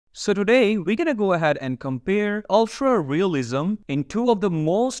So today we're gonna go ahead and compare ultra realism in two of the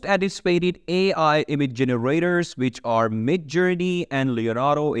most anticipated AI image generators, which are Midjourney and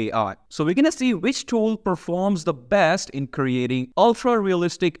Leonardo.AI. So we're gonna see which tool performs the best in creating ultra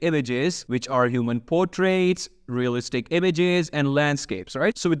realistic images, which are human portraits, realistic images, and landscapes,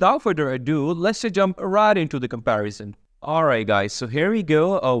 right? So without further ado, let's just jump right into the comparison. Alright guys, so here we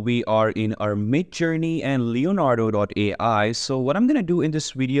go. We are in our Midjourney and Leonardo.AI. So what I'm going to do in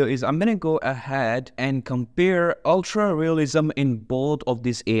this video is I'm going to go ahead and compare ultra realism in both of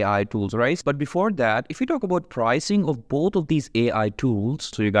these AI tools, right? But before that, if we talk about pricing of both of these AI tools,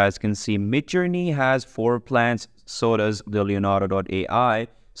 so you guys can see Midjourney has 4 plans, so does the Leonardo.AI.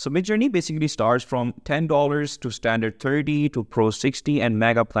 So Midjourney basically starts from $10 to standard $30 to Pro 60 and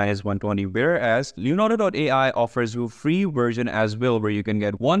Mega plan is $120, whereas Leonardo.AI offers you free version as well, where you can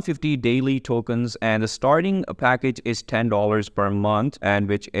get 150 daily tokens, and the starting package is $10 per month, and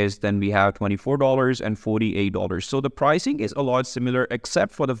which is then we have $24 and $48. So the pricing is a lot similar,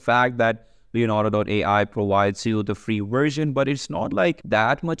 except for the fact that Leonardo.AI provides you the free version, but it's not like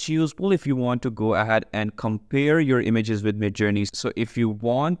that much useful if you want to go ahead and compare your images with Midjourney. So if you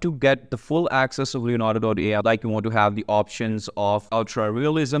want to get the full access of Leonardo.AI, like you want to have the options of ultra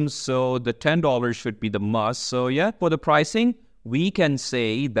realism, so the $10 should be the must. So yeah, for the pricing, we can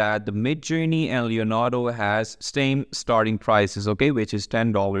say that the Midjourney and Leonardo has same starting prices, okay, which is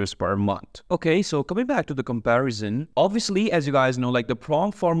 $10 per month. Okay, so coming back to the comparison, obviously, as you guys know, like the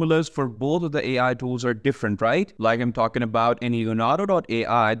prompt formulas for both of the AI tools are different, right? Like I'm talking about in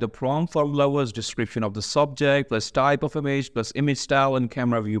Leonardo.AI, the prompt formula was description of the subject plus type of image plus image style and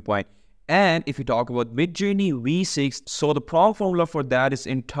camera viewpoint. And if you talk about Midjourney V6, so the prompt formula for that is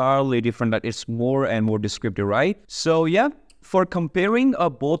entirely different, that it's more and more descriptive, right? So yeah, for comparing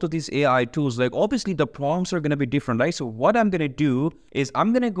both of these AI tools, like obviously the prompts are going to be different, right? So what I'm going to do is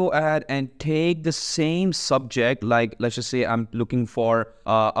I'm going to go ahead and take the same subject, like let's just say I'm looking for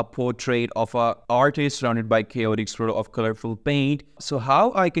a portrait of an artist surrounded by chaotic swirl of colorful paint. So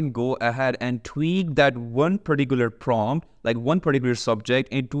how I can go ahead and tweak that one particular prompt, like one particular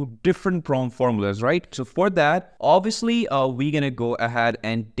subject, into different prompt formulas, right? So for that, obviously, we're gonna go ahead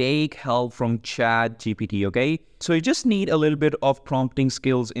and take help from ChatGPT, okay? So you just need a little bit of prompting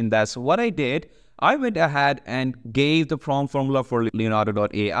skills in that. So what I did, I went ahead and gave the prompt formula for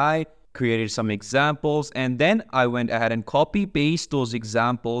Leonardo.AI, created some examples, and then I went ahead and copy paste those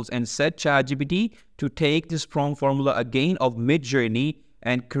examples and set ChatGPT to take this prompt formula again of Midjourney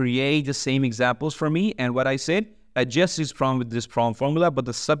and create the same examples for me. And what I said, adjust this prompt with this prompt formula, but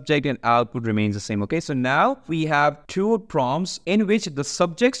the subject and output remains the same. Okay, so now we have 2 prompts in which the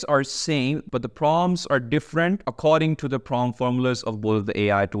subjects are same, but the prompts are different according to the prompt formulas of both of the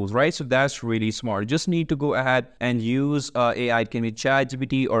AI tools, right? So that's really smart. You just need to go ahead and use AI. It can be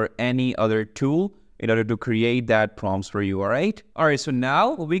ChatGPT or any other tool in order to create that prompts for you, all right? All right, so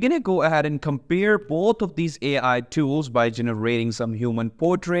now we're gonna go ahead and compare both of these AI tools by generating some human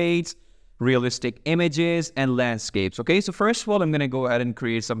portraits, realistic images, and landscapes. Okay, so first of all, I'm going to go ahead and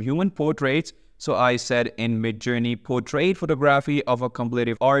create some human portraits. So I said in Midjourney, portrait photography of a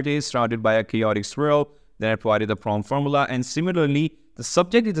contemplative artist surrounded by a chaotic swirl. Then I provided the prompt formula, and similarly, the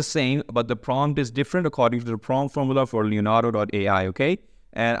subject is the same, but the prompt is different according to the prompt formula for Leonardo.AI, okay?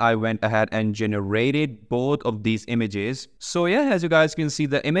 And I went ahead and generated both of these images. So yeah, as you guys can see,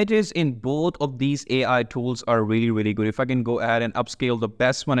 the images in both of these AI tools are really good. If I can go ahead and upscale the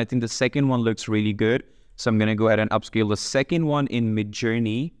best one, I think the second one looks really good. So I'm gonna go ahead and upscale the second one in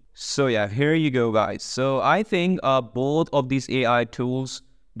Midjourney. So yeah, here you go guys. So I think both of these AI tools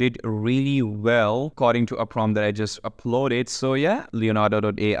did really well according to a prompt that I just uploaded. So yeah,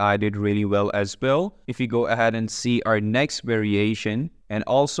 Leonardo.AI did really well as well. If you go ahead and see our next variation, and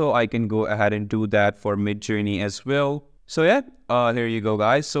also I can go ahead and do that for Midjourney as well. So yeah, here you go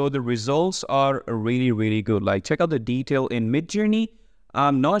guys. So the results are really good. Like check out the detail in Midjourney.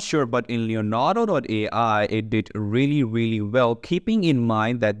 I'm not sure, but in Leonardo.AI, it did really well, keeping in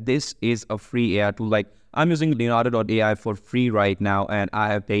mind that this is a free AI tool. Like I'm using Leonardo.AI for free right now, and I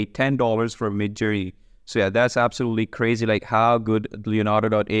have paid $10 for Midjourney. So yeah, that's absolutely crazy, like how good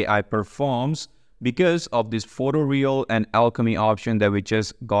Leonardo.AI performs because of this photoreal and alchemy option that we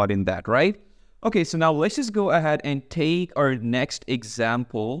just got in that, right? Okay, so now let's just go ahead and take our next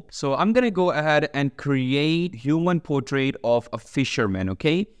example. So I'm gonna go ahead and create human portrait of a fisherman,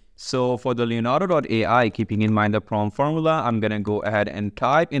 okay? So for the Leonardo.AI, keeping in mind the prompt formula, I'm gonna go ahead and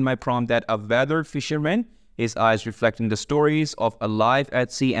type in my prompt that a weathered fisherman, his eyes reflecting the stories of a life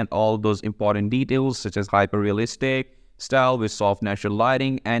at sea and all those important details such as hyper-realistic style with soft natural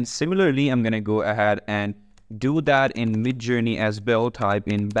lighting. And similarly, I'm gonna go ahead and do that in Midjourney as well. Type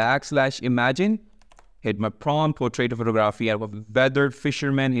in \imagine. Hit my prompt, portrait of photography of a weathered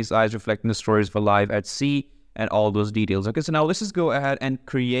fisherman, his eyes reflecting the stories of a life at sea, and all those details. Okay, so now let's just go ahead and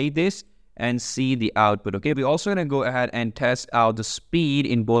create this and see the output. Okay, we're also gonna go ahead and test out the speed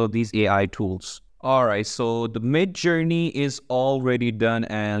in both of these AI tools. All right, so the Midjourney is already done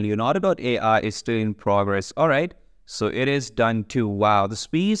and Leonardo.AI is still in progress. All right, so it is done too. Wow, the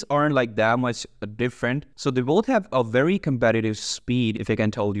speeds aren't like that much different. So they both have a very competitive speed, if I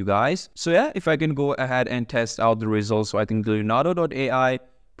can tell you guys. So yeah, if I can go ahead and test out the results. So I think Leonardo.AI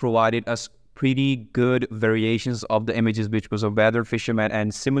provided us pretty good variations of the images, which was a weather fisherman,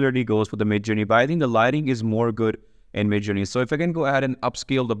 and similarly goes for the Midjourney. But I think the lighting is more good in Midjourney. So if I can go ahead and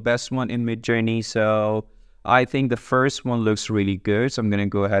upscale the best one in Midjourney, so I think the first one looks really good. So I'm gonna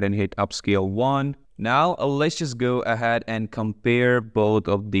go ahead and hit upscale 1. Now let's just go ahead and compare both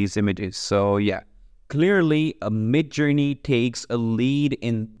of these images. So yeah, clearly a Midjourney takes a lead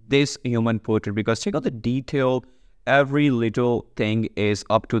in this human portrait because check out the detail. Every little thing is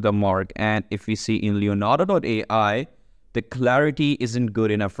up to the mark. And if we see in Leonardo.AI, the clarity isn't good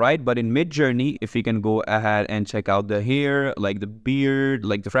enough, right? But in Midjourney, if we can go ahead and check out the hair, like the beard,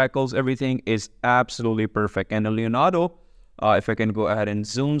 like the freckles, everything is absolutely perfect. And in Leonardo, if I can go ahead and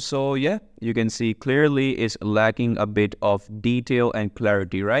zoom, so yeah, you can see clearly is lacking a bit of detail and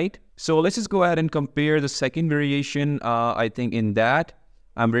clarity, right? So let's just go ahead and compare the second variation. I think in that,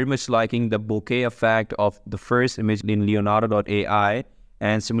 I'm very much liking the bokeh effect of the first image in Leonardo.AI.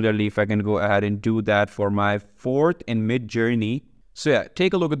 And similarly, if I can go ahead and do that for my fourth in Midjourney. So yeah,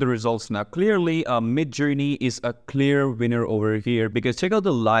 take a look at the results now. Clearly, Midjourney is a clear winner over here because check out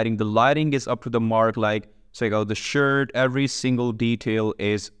the lighting. The lighting is up to the mark. Like check out the shirt. Every single detail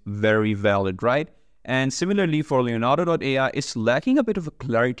is very valid, right? And similarly for Leonardo.AI, it's lacking a bit of a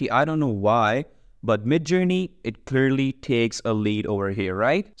clarity. I don't know why. But Midjourney, it clearly takes a lead over here,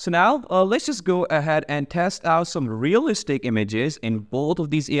 right? So now, let's just go ahead and test out some realistic images in both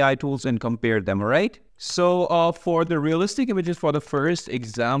of these AI tools and compare them, all right? So for the realistic images for the first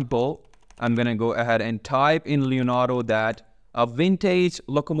example, I'm gonna go ahead and type in Leonardo that a vintage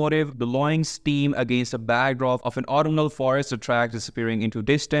locomotive blowing steam against a backdrop of an autumnal forest, a track disappearing into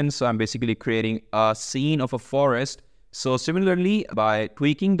distance. So I'm basically creating a scene of a forest. So similarly, by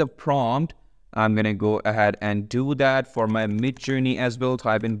tweaking the prompt, I'm gonna go ahead and do that for my Midjourney as well.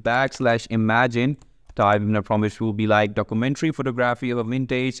 Type in \imagine. Type in a prompt which will be like documentary photography of a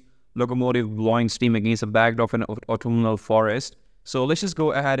vintage locomotive blowing steam against a backdrop of an autumnal forest. So let's just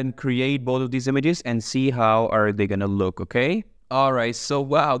go ahead and create both of these images and see how are they gonna look, okay? All right, so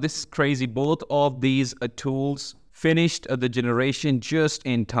wow, this is crazy. Both of these tools finished the generation just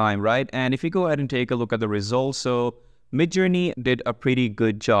in time, right? And if you go ahead and take a look at the results, so Midjourney did a pretty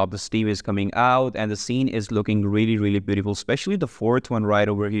good job. The steam is coming out and the scene is looking really, really beautiful, especially the fourth one right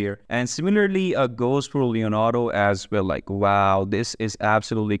over here. And similarly, goes for Leonardo as well. Like, wow, this is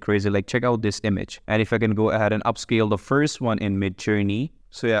absolutely crazy. Like, check out this image. And if I can go ahead and upscale the first one in Midjourney.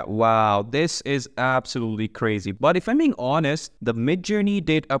 So yeah, wow, this is absolutely crazy. But if I'm being honest, the Midjourney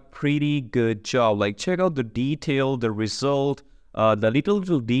did a pretty good job. Like, check out the detail, the result, the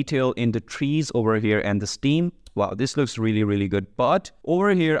little detail in the trees over here and the steam. Wow, this looks really, really good. But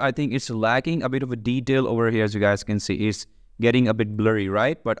over here, I think it's lacking a bit of a detail over here, as you guys can see, is getting a bit blurry,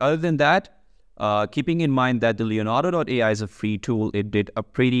 right? But other than that, keeping in mind that the Leonardo.AI is a free tool, it did a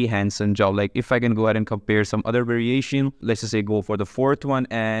pretty handsome job. Like if I can go ahead and compare some other variation, let's just say go for the fourth one.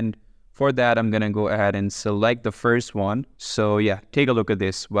 And for that, I'm going to go ahead and select the first one. So yeah, take a look at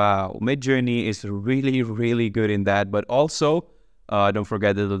this. Wow, Midjourney is really, really good in that. But also, don't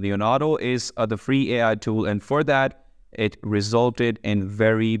forget that the Leonardo is the free AI tool, and for that, it resulted in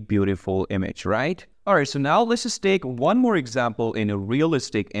very beautiful image, right? All right, so now let's just take one more example in a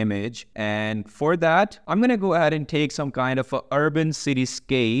realistic image, and for that, I'm gonna go ahead and take some kind of a urban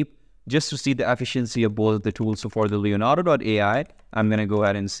cityscape just to see the efficiency of both of the tools. So for the Leonardo.AI, I'm gonna go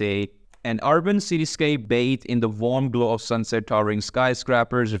ahead and say an urban cityscape bathed in the warm glow of sunset, towering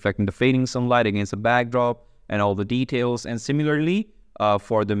skyscrapers reflecting the fading sunlight against the backdrop, and all the details. And similarly,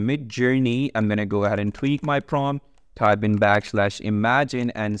 for the Midjourney, I'm gonna go ahead and tweak my prompt, type in \imagine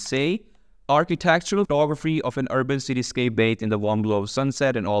and say architectural photography of an urban cityscape bathed in the warm glow of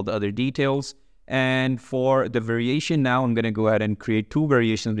sunset and all the other details. And for the variation now, I'm gonna go ahead and create two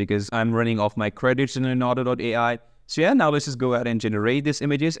variations because I'm running off my credits in Leonardo.AI. So yeah, now let's just go ahead and generate these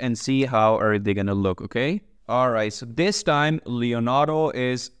images and see how are they gonna look, okay? All right, so this time Leonardo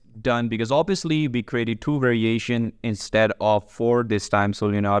is done because obviously we created two variation instead of four this time. So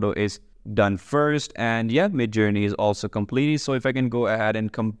Leonardo is done first, and yeah, Midjourney is also completed. So if I can go ahead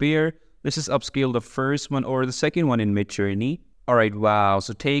and compare Let's just upscale the first one or the second one in Midjourney. All right, wow.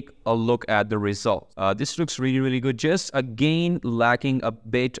 So take a look at the result. This looks really, really good. Just again, lacking a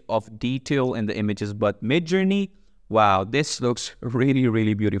bit of detail in the images, but Midjourney, wow, this looks really,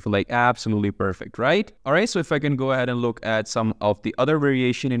 really beautiful, like absolutely perfect, right? All right, so if I can go ahead and look at some of the other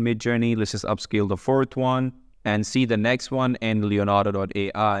variation in Midjourney, let's just upscale the fourth one and see the next one in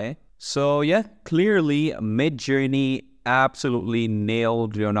Leonardo.AI. So yeah, clearly Midjourney absolutely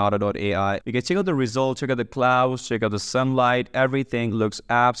nailed Leonardo.AI. You can check out the results, check out the clouds, check out the sunlight, everything looks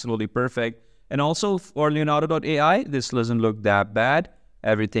absolutely perfect. And also for Leonardo.AI, this doesn't look that bad.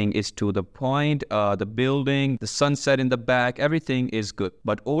 Everything is to the point, the building, the sunset in the back, everything is good.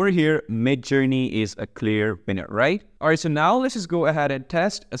 But over here, Midjourney is a clear winner, right? All right, so now let's just go ahead and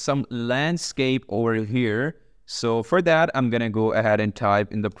test some landscape over here. So for that, I'm going to go ahead and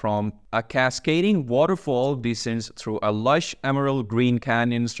type in the prompt, a cascading waterfall descends through a lush emerald green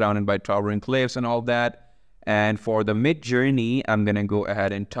canyon surrounded by towering cliffs and all that. And for the Midjourney, I'm going to go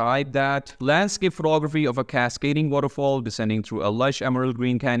ahead and type that landscape photography of a cascading waterfall descending through a lush emerald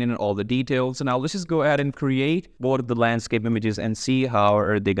green canyon and all the details. So now let's just go ahead and create both of the landscape images and see how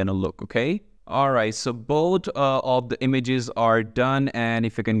are they going to look, okay? All right, so both of the images are done, and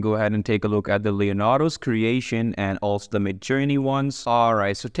if you can go ahead and take a look at the Leonardo's creation and also the Midjourney ones. All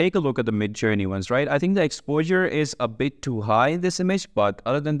right, so take a look at the Midjourney ones, right? I think the exposure is a bit too high in this image, but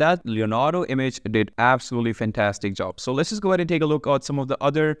other than that, Leonardo image did absolutely fantastic job. So let's just go ahead and take a look at some of the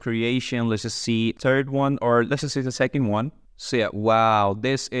other creation. Let's just see third one, or let's just see the second one. So yeah, wow,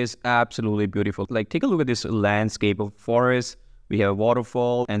 this is absolutely beautiful. Like, take a look at this landscape of forest. We have a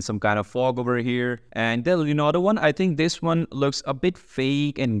waterfall and some kind of fog over here. And the Leonardo one, I think this one looks a bit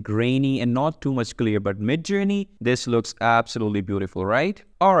fake and grainy and not too much clear. But Midjourney, this looks absolutely beautiful, right?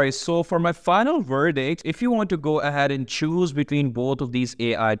 Alright, so for my final verdict, if you want to go ahead and choose between both of these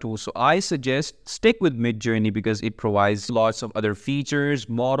AI tools, so I suggest stick with Midjourney because it provides lots of other features,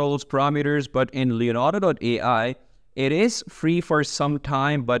 models, parameters. But in Leonardo.AI, it is free for some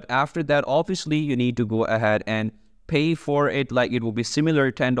time. But after that, obviously, you need to go ahead and pay for it. Like, it will be similar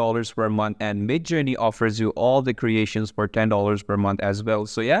 $10 per month, and Midjourney offers you all the creations for $10 per month as well.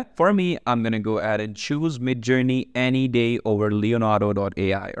 So yeah, for me, I'm gonna go ahead and choose Midjourney any day over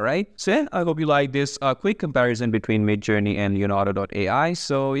Leonardo.AI. All right, so yeah, I hope you like this quick comparison between Midjourney and Leonardo.ai.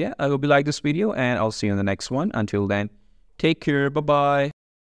 So yeah, I hope you like this video, and I'll see you in the next one. Until then, take care. Bye bye.